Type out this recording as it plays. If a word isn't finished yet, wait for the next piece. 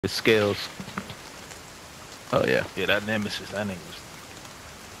It scales. Oh yeah. Yeah, that Nemesis, that nigga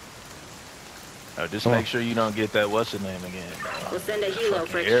was... just make sure you don't get that what's his name again. We'll send a helo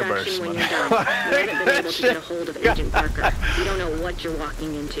for extraction when you're done. We haven't been able to get a hold of Agent Parker. You don't know what you're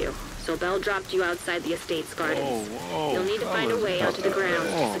walking into. So Bell dropped you outside the estate's gardens. You'll need to find a way onto the grounds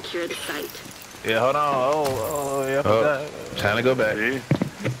to secure the site. Yeah, hold on. Yeah, time to go back.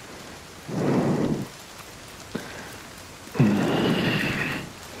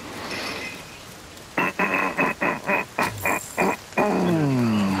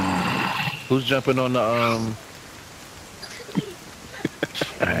 Who's jumping on the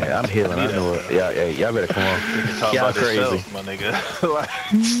Alright, I'm healing. I know it. Y'all better come on. Y'all crazy, yourself, my nigga.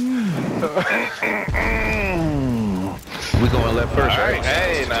 We going left first, right?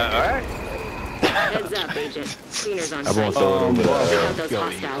 Hey, now, all right. Heads up, Agent. Cleaners on I won't throw it over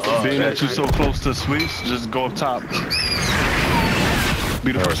there. Being that you're so close to sweeps, just go up top.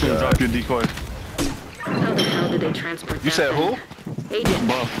 Be the first one to drop your decoy. How the hell did they transport that? You said who? Agent,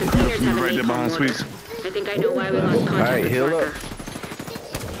 Buff, the cleaners have right there behind sweeps. I think I know why we lost contact Alright, with heal Parker. up.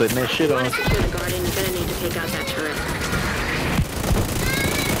 Putting that shit If you on. want to secure the garden, you're gonna need to take out that turret.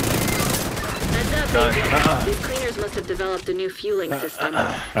 Heads up, Agent. These cleaners must have developed a new fueling system. They're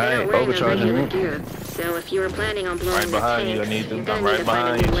not wearing their regular gear. So if you were planning on blowing the tank, you're gonna need to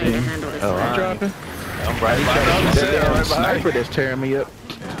find a new way to handle this. Oh, I'm dropping. I'm right behind you. That sniper that's tearing me up.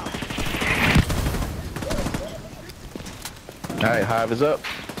 Alright, Hive is up.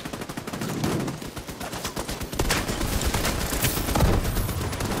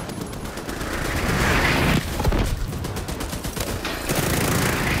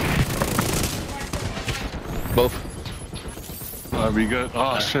 Both. We good?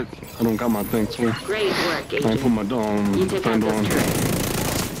 Oh shit, I don't got my thing too. Great work, I Agent. put my You take out defender those on.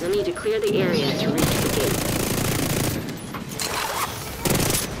 turrets. You'll need to clear the area to reach the gate.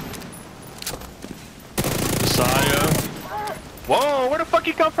 Messiah. Whoa, where the fuck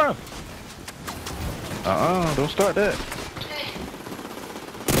you come from? Don't start that.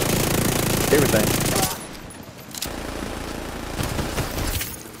 Everything.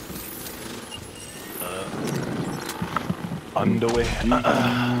 Underway. Damn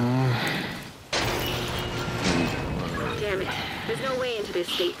it. There's no way into this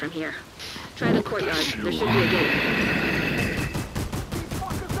estate from here. Try the courtyard. There should be a gate.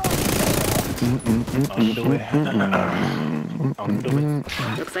 Underway.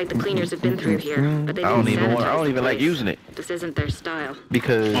 Looks like the cleaners have been through here, but they I don't didn't even sanitize the like place. using it This isn't their style.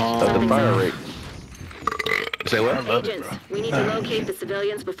 because of the fire rate. Say what? Agents, we need to locate the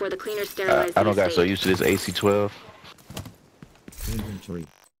civilians before the cleaners sterilize I don't the got so estate. used to this AC-12. Inventory.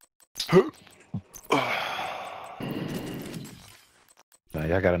 Nah,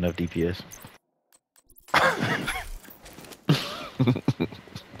 y'all got enough DPS.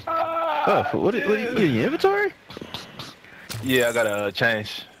 Oh, what you in your inventory? Yeah, I gotta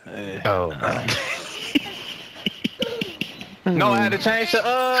change. Oh, No, I had to change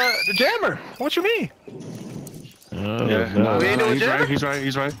the jammer. What you mean? Yeah, no. We ain't doing he's jammer? right,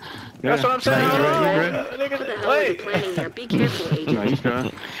 he's right. Yeah. That's what I'm saying. He's right. What the hell are you planning there? Be careful, Agent. Nah, he's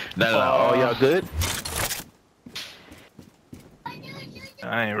good. No, all y'all good?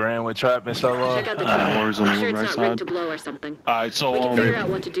 I ain't ran with trap in so long. Check out the truck. Words on I'm the sure it's right not side. rigged to blow or something. Alright, so We can figure out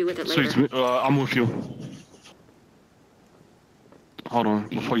what to do with it later. Sweet, I'm with you. Hold on,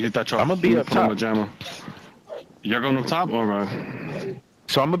 before you hit that truck. I'ma be up put on top. the jammer. You're going up top? Alright.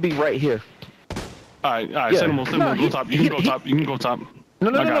 So I'm gonna be right here. Alright, Yeah. send him, go top. You can go top, you can go top. No.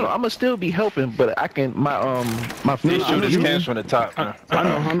 I got it. I'm gonna still be helping, but I can my Shoot fish his cans from the top. I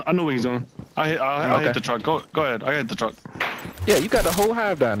know what he's doing. I hit the truck. Go ahead, I hit the truck. Yeah, you got the whole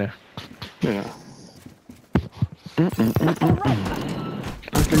hive down there. Yeah. The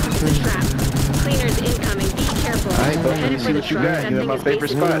trap. Cleaners incoming. Be careful. Alright, We're bro, let me headed see for the what you truck. got. That You in thing my is favorite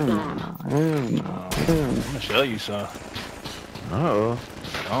basically a spot. bomb. I'm gonna show you some. Uh-oh.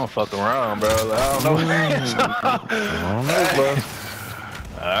 I don't fuck around, bro. Like, I don't know. I don't know, bro.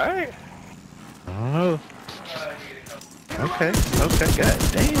 Alright. I don't know. Okay, god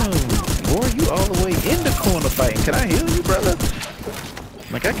damn. Boy, you all the way in the corner fighting. Can I heal you, brother?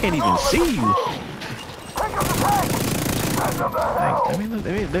 Like, I can't even see you.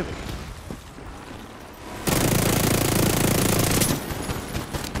 Let me.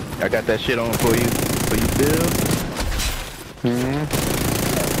 I got that shit on for you, Bill.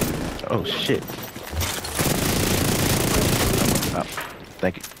 Oh, shit. Oh,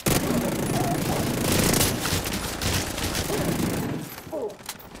 thank you.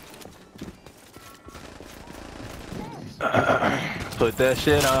 Put that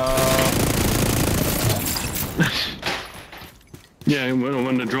shit on. Yeah,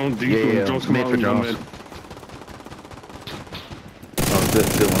 when the drone, Yeah, the drones come mid out, for we go drones. mid. Oh,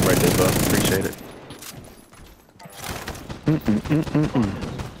 good one right there, Buff. Appreciate it.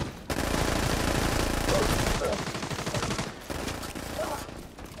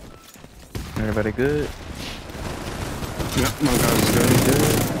 Everybody good? Yep, my guys is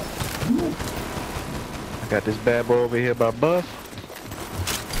good. I got this bad boy over here by Buff.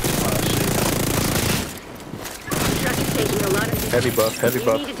 The truck is taking a lot of Heavy buff, heavy You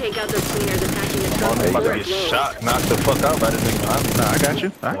buff. need to take out those cleaners attacking the truck I'm about before to it get blows. shot, knocked the fuck out by this thing behind me. Nah, I got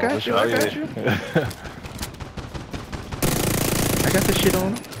you. I got you. I got you. I got this shit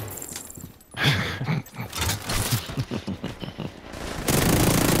on.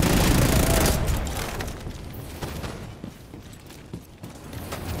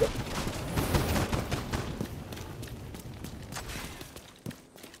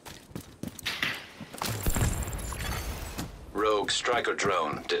 Rogue striker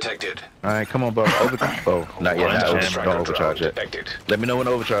drone detected. All right, come on, Buff. Oh, not yet. Not over, Striker don't overcharge drone yet. detected. Let me know when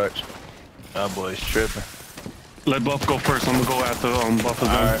to overcharge. That boy's tripping. Let Buff go first. I'm gonna go after Buff is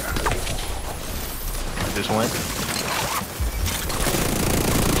done. Alright. I just went.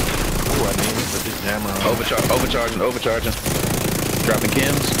 Ooh, I need to put this jammer on. Overcharging.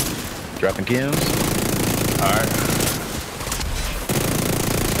 Dropping chems. Alright.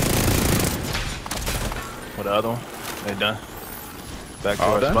 What the other one? They done. Back to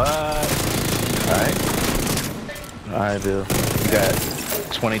All our done? spot. Alright, Bill. You got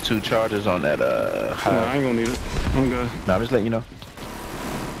 22 charges on that, Nah, high. I ain't gonna need it. I'm good. Nah, I'm just letting you know.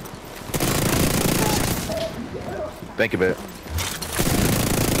 Thank you, babe.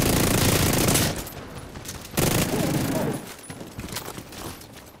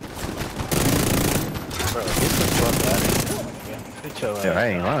 Bro, get the fuck out of here. Get your Yeah, I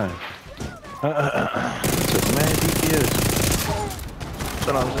ass. ain't lying. Took mad DPS. That's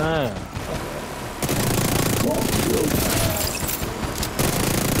what I'm saying.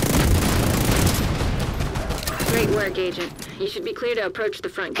 Great work, Agent. You should be clear to approach the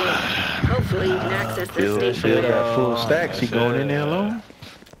front gate. Hopefully you can access the Bill estate from still there. got full stacks. He going in there alone?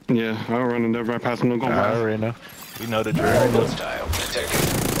 Yeah, I'll run in there right past him. Don't go I by. already know. We know the drill. Hostile detected.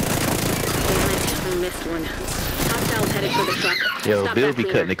 Damn it, I missed one. Hostiles headed for the truck. Yo, Stop Bill that be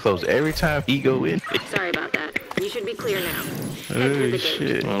cleaner. cutting it close every time he go in. Sorry about that. You should be clear now. Head through Oh the gate.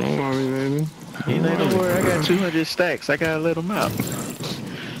 shit. Oh, don't worry, baby. He like, don't worry, I got 200 stacks. I gotta let him out.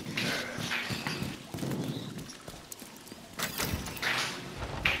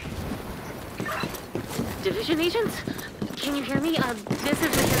 Division agents? Can you hear me? This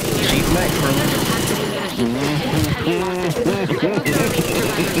is the Chief Mac from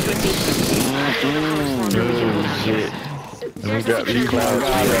shit. Let me drop these clouds.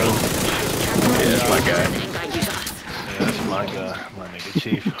 Yeah, that's my guy. Yeah, that's my guy, my nigga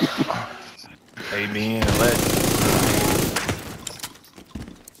Chief. AB and Legend.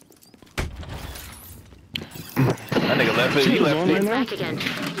 That nigga left it. He Chief is left on it. right now? Back again. You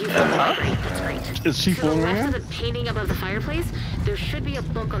found the library. That's great. Is Chief To the on right left now? of the painting above the fireplace, there should be a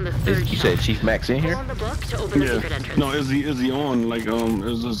book on the third You shelf. said Chief Max in Pull here? on the book to open the secret Yeah. entrance. No, is he on? Like,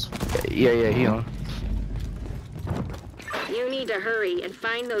 is this? Yeah, he on. You need to hurry and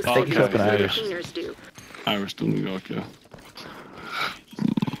find those Oh, things okay. before the Irish. cleaners do. Irish to New York, yeah.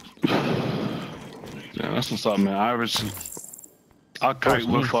 Yeah, that's what's up, man. Irish. I'll kite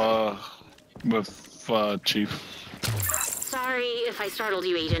with Chief. Sorry if I startled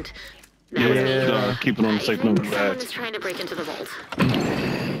you, Agent. That Yeah, was me. keep it on the I safe think number. someone is trying to break into the vault.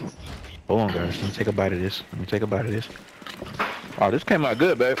 Hold on, guys. Let me take a bite of this. Oh, this came out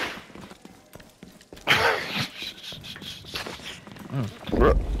good, babe.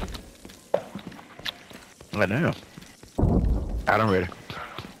 Bro. Right now. I'm ready.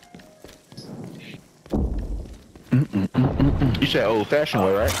 You said old-fashioned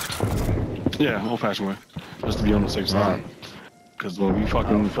way, right? Yeah, old fashioned way. Just to be on the safe side. Because when we fuck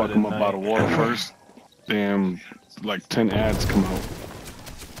them up by the water first, damn, like 10 ads come out.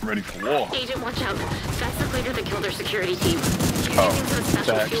 Ready for war. Agent, watch out. That's the cleaner that killed our security team. She's Oh, using some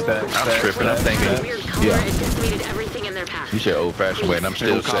special facts, fuel. facts, I'm tripping. I'm thinking. Weird color Yeah. and decimated everything in their path. You said old-fashioned way, and I'm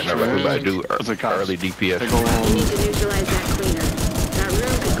still setting up everybody do It's a cops. early They DPS. go You need to neutralize that cleaner. That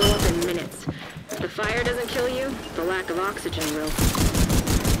room could go up in minutes. If the fire doesn't kill you, the lack of oxygen will.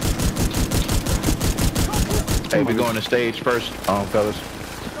 Hey, we going to stage first, fellas.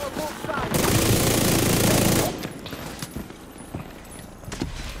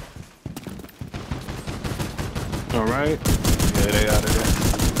 All right. Yeah, they out of there.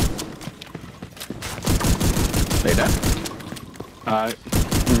 They done? All right.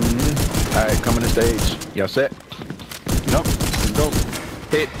 All right, coming to stage. Y'all set? Yep. Let's go.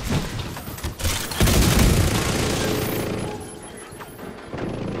 Hit.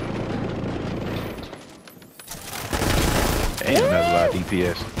 Damn, that's a lot of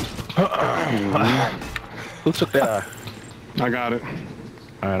DPS. Who took that eye? I got it. Alright,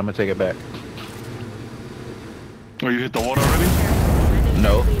 I'm gonna take it back. Oh, you hit the water already?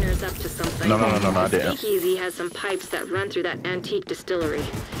 No. Cleaner's up to something. No, I didn't. Speakeasy has some pipes that run through that antique distillery.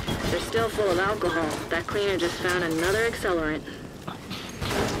 They're still full of alcohol. That cleaner just found another accelerant.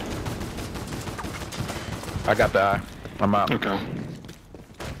 I got the eye. I'm out. Okay.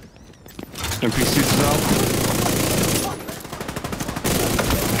 NPC's out.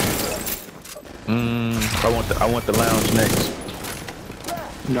 I want the lounge next.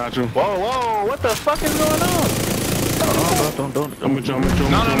 Gotcha. Whoa, what the fuck is going on? Don't. I'm with you. No,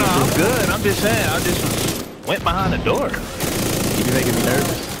 I'm good. I'm just saying, I just went behind the door. You be making me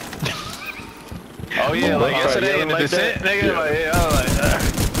nervous. Oh yeah, like yesterday in the descent, nigga. Like, yeah, I was like,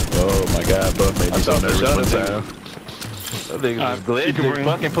 Oh my god, Buff made me so nervous one time. that nigga was glitch. The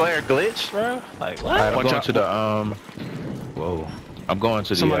fucking player glitch, bro. Like what? Alright, I'm Watch going out. to the Whoa. I'm going to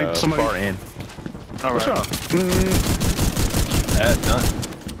the Somebody- far end. All What's right. wrong? That's done.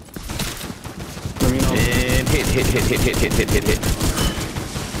 Let me know. And hit.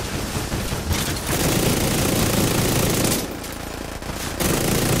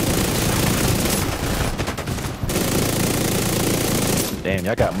 Damn,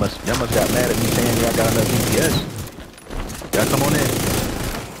 y'all must got mad at me saying y'all got enough DPS. Y'all come on in.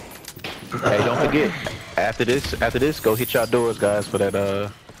 Hey, don't forget, after this, go hit y'all doors, guys, for that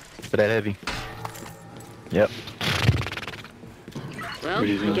heavy. Yep. Well,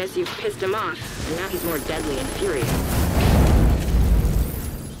 I guess you've pissed him off, and now he's more deadly and furious.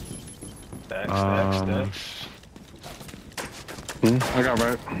 Stacks. I got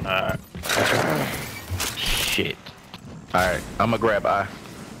right. Alright. Shit. Alright, I'm gonna grab eye.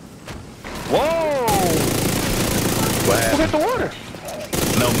 Whoa! What happened? Who hit the water?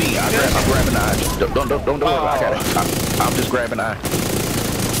 No, me. I'm grabbing the eye. Don't worry about it. I got it. I'm just grabbing the eye.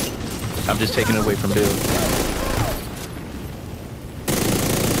 I'm just taking it away from Bill.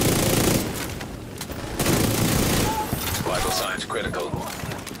 Vital signs critical.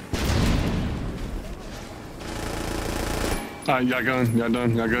 Alright, y'all done.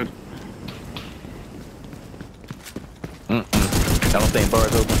 Y'all good. I don't think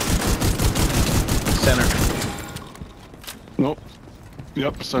bar's open. Center. Nope.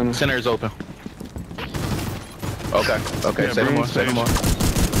 Yep, center. Center is open. Okay. Yeah, Say no bring more. him Say no more.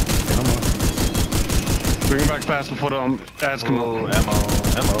 Bring him back fast before the ads come Oh, out.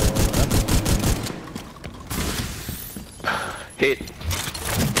 ammo. Hit.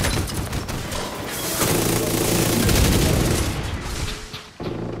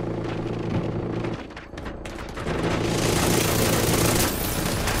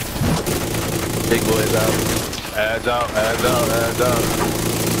 Big boy's out. Adds out.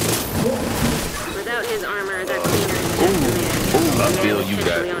 Without his armor, that cleaner is just a man. Bill, you got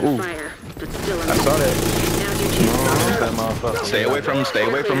Essentially on fire, but still I saw that. Now's your chance. That motherfucker. Stay away from him. Stay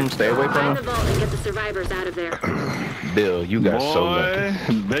away from him. Stay away from Find the him. vault and get the survivors out of there. Bill, you got so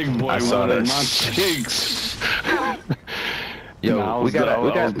lucky. Boy, big boy I saw wanted that. my cheeks. Yo, Nah, we got I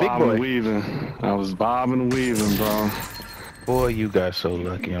was big bobbing boy. and weaving. I was bobbing and weaving, bro. Boy, you got so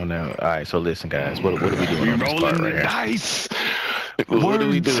lucky on that. All right, so listen, guys. What are we doing We on this part rolling right the here? dice. What are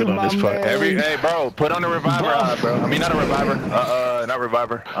we Word to doing on my this part? man. Hey, bro, put on the reviver high, bro. I mean, not a reviver. Not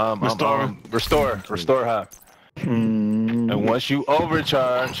reviver. Restore high. And once you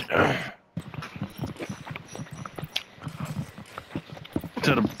overcharge,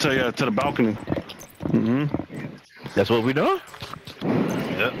 to the balcony. That's what we doing?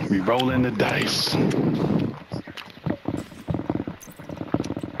 yep. We rolling the dice.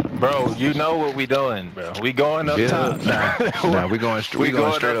 Bro, you know what we doing, bro. We going up top. Nah, we going straight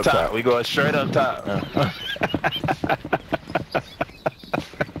up top. We going straight up top.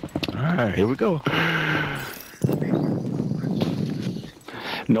 All right, here we go.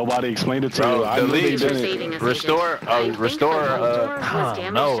 Nobody explained it to Bro, you. I knew they delete. didn't. Restore.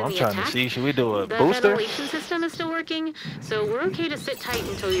 No, I'm trying to see. Should we do a The booster? ventilation system is still working, so we're okay to sit tight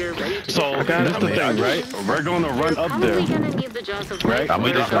until you're ready to So get that's the thing, right? We're going to run up Probably there. gonna need the jaws of Right? life I'm for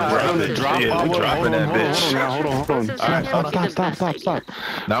just the gonna run up process. there. Drop Yeah, we our dropping that bitch. Hold on. All right, Stop.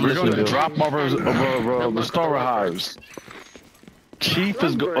 Now I'm We're going to listening to drop our restorer hives. Chief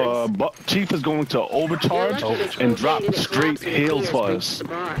is going to overcharge and drop straight heals for us.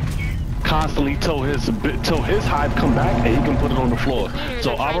 Constantly till his hive come back and he can put it on the floor.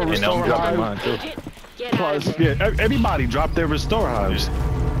 So our restore hive plus everybody drop their restore hives.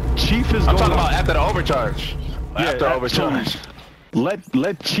 Chief is I'm going talking about after the overcharge. After Yeah, overcharge.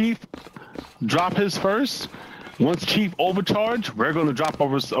 let Chief drop his first. Once Chief overcharge, we're gonna drop a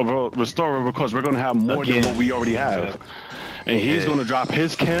restorer because we're gonna have more than what we already have. And he's gonna drop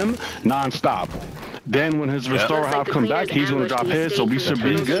his chem non-stop. Then when his restorer hive come back, he's gonna drop his, so we should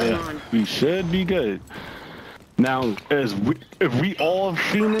be good. We should be good. Now, if we all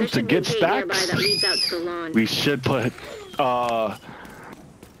feeling to get stacks, we should put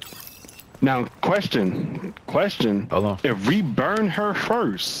now question. Hold on. If we burn her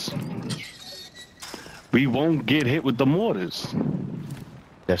first, we won't get hit with the mortars.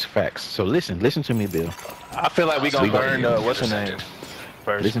 That's facts. So listen to me, Bill. I feel like we gonna burn what's her name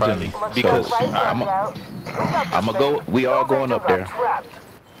first, Listen probably. to me. Because So, I'm gonna go. We all going up there.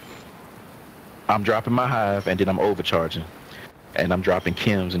 I'm dropping my hive and then I'm overcharging, and I'm dropping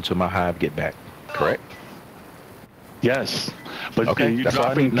chems until my hive get back. Correct? Yes, but Okay, you're that's all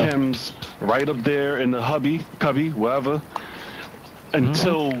I dropping need to know. chems right up there in the cubby, whatever,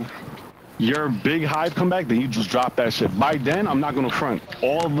 until your big hive come back. Then you just drop that shit. By then, I'm not gonna front.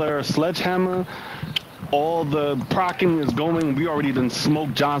 All their sledgehammer, all the procking is going. We already done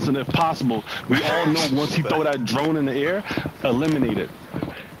smoked Johnson if possible. We all know once he throw that drone in the air, eliminate it.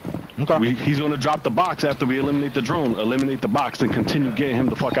 Okay. He's going to drop the box after we eliminate the drone, eliminate the box, and continue getting him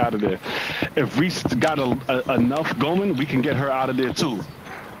the fuck out of there. If we got enough going, we can get her out of there too.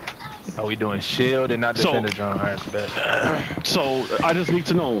 are we doing shield and not defender drone? All right, bet. So I just need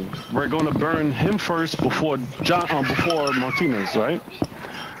to know, we're going to burn him first before before Martinez, right?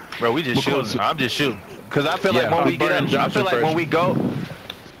 Bro, we just Because- shooting. I'm just shooting. Cause I feel like Yeah, when we I'm get burning up, I Johnson feel like first. when we go.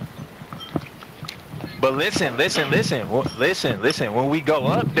 But listen. When we go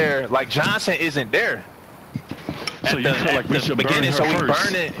up there, like Johnson isn't there. So you feel like we should burn beginning, her so we first?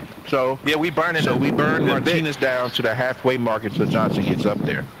 burn it. So Yeah, we burning. So it. we burn The big- Martinez down to the halfway mark until Johnson gets up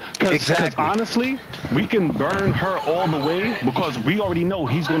there. Because honestly, we can burn her all the way because we already know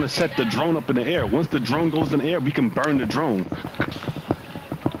he's going to set the drone up in the air. Once the drone goes in the air, we can burn the drone.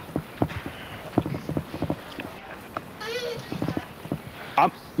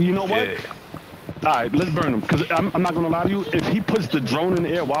 You know what? Yeah. All right, let's burn him. Because I'm not going to lie to you. If he puts the drone in the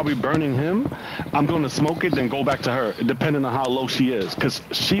air while we're burning him, I'm going to smoke it, then go back to her, depending on how low she is. Because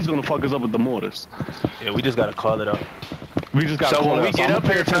she's going to fuck us up with the mortars. Yeah, we just gotta call it up. We just got to So call when it we out. get I'ma up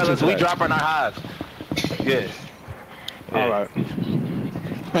pay here, attention fellas, to we that. dropping our hives. Yeah. All right.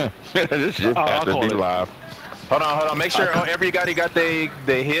 This shit I'll has to call be it. live. Hold on. Make sure everybody got the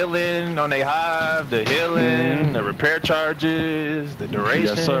healing on their hive, the healing, the repair charges, the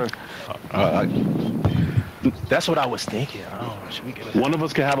duration. Yes, sir. That's what I was thinking. Oh, should we get it? One of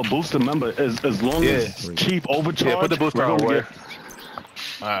us can have a booster. Remember, as long as Chief overcharge, Yeah, put the booster we're on, gonna boy.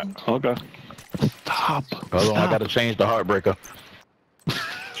 All right. Okay. Stop. Hold on, I gotta change the heartbreaker.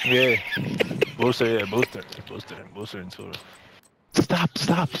 Yeah. Booster into it. Stop.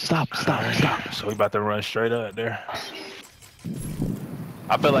 So we about to run straight up there.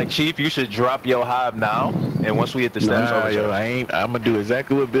 I feel like Chief, you should drop your hive now, and once we hit the steps, Nah, yo, overcharge. I'm gonna do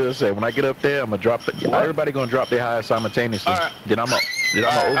exactly what Bill said. When I get up there, I'm gonna drop everybody gonna drop their hive simultaneously. All right. Then I'm gonna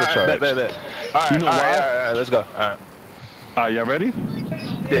overcharge. All right, bet. All right, You know all why? right, let's go. All right. Are y'all ready?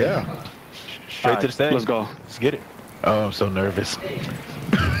 Yeah. Straight to the stage. Let's go. Let's get it. Oh, I'm so nervous.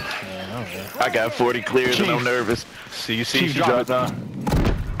 I got 40 clears and I'm Chief. nervous. See, you see, Chief, she drop dropped it.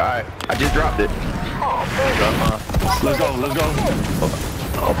 down. All right, I just dropped it. Drop mine. Let's go.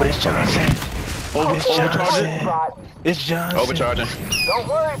 Oh, but it's Johnson. Overcharge it. It's Johnson. Overcharging. Don't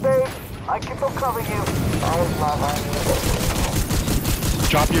worry, babe. I can still cover you. Always love on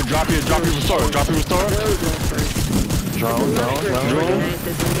Drop your restorer. Drone.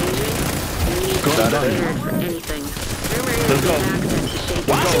 Go down. Let's go.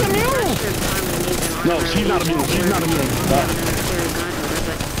 Why is she immune? No, she's not immune.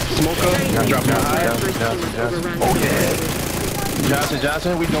 Smoker. Drop my hive. Oh, yeah.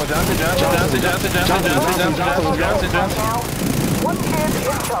 Johnson. We doing Johnson. One kid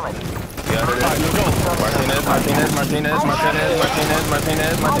incoming. Yeah, let's go.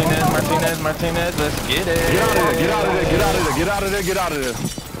 Martinez. Let's get it. Get out of there.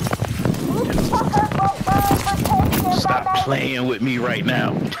 Stop playing with me right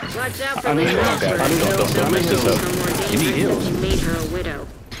now. Watch out for I need Lady heals. Oscar. I need heals. Don't mess this up. become more You need dangerous heals. if you made her a widow.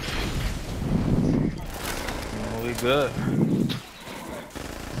 We good.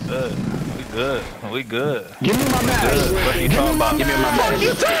 We good. Give me my mask. What are you talking about? Give me my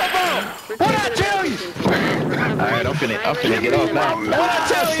What I tell you? All right, I'm finna get off now.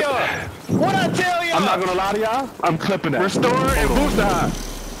 What I tell you? I'm not gonna lie to y'all. I'm clipping that. Restore and boost the high.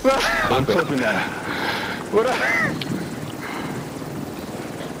 I'm clipping that.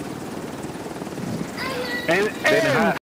 And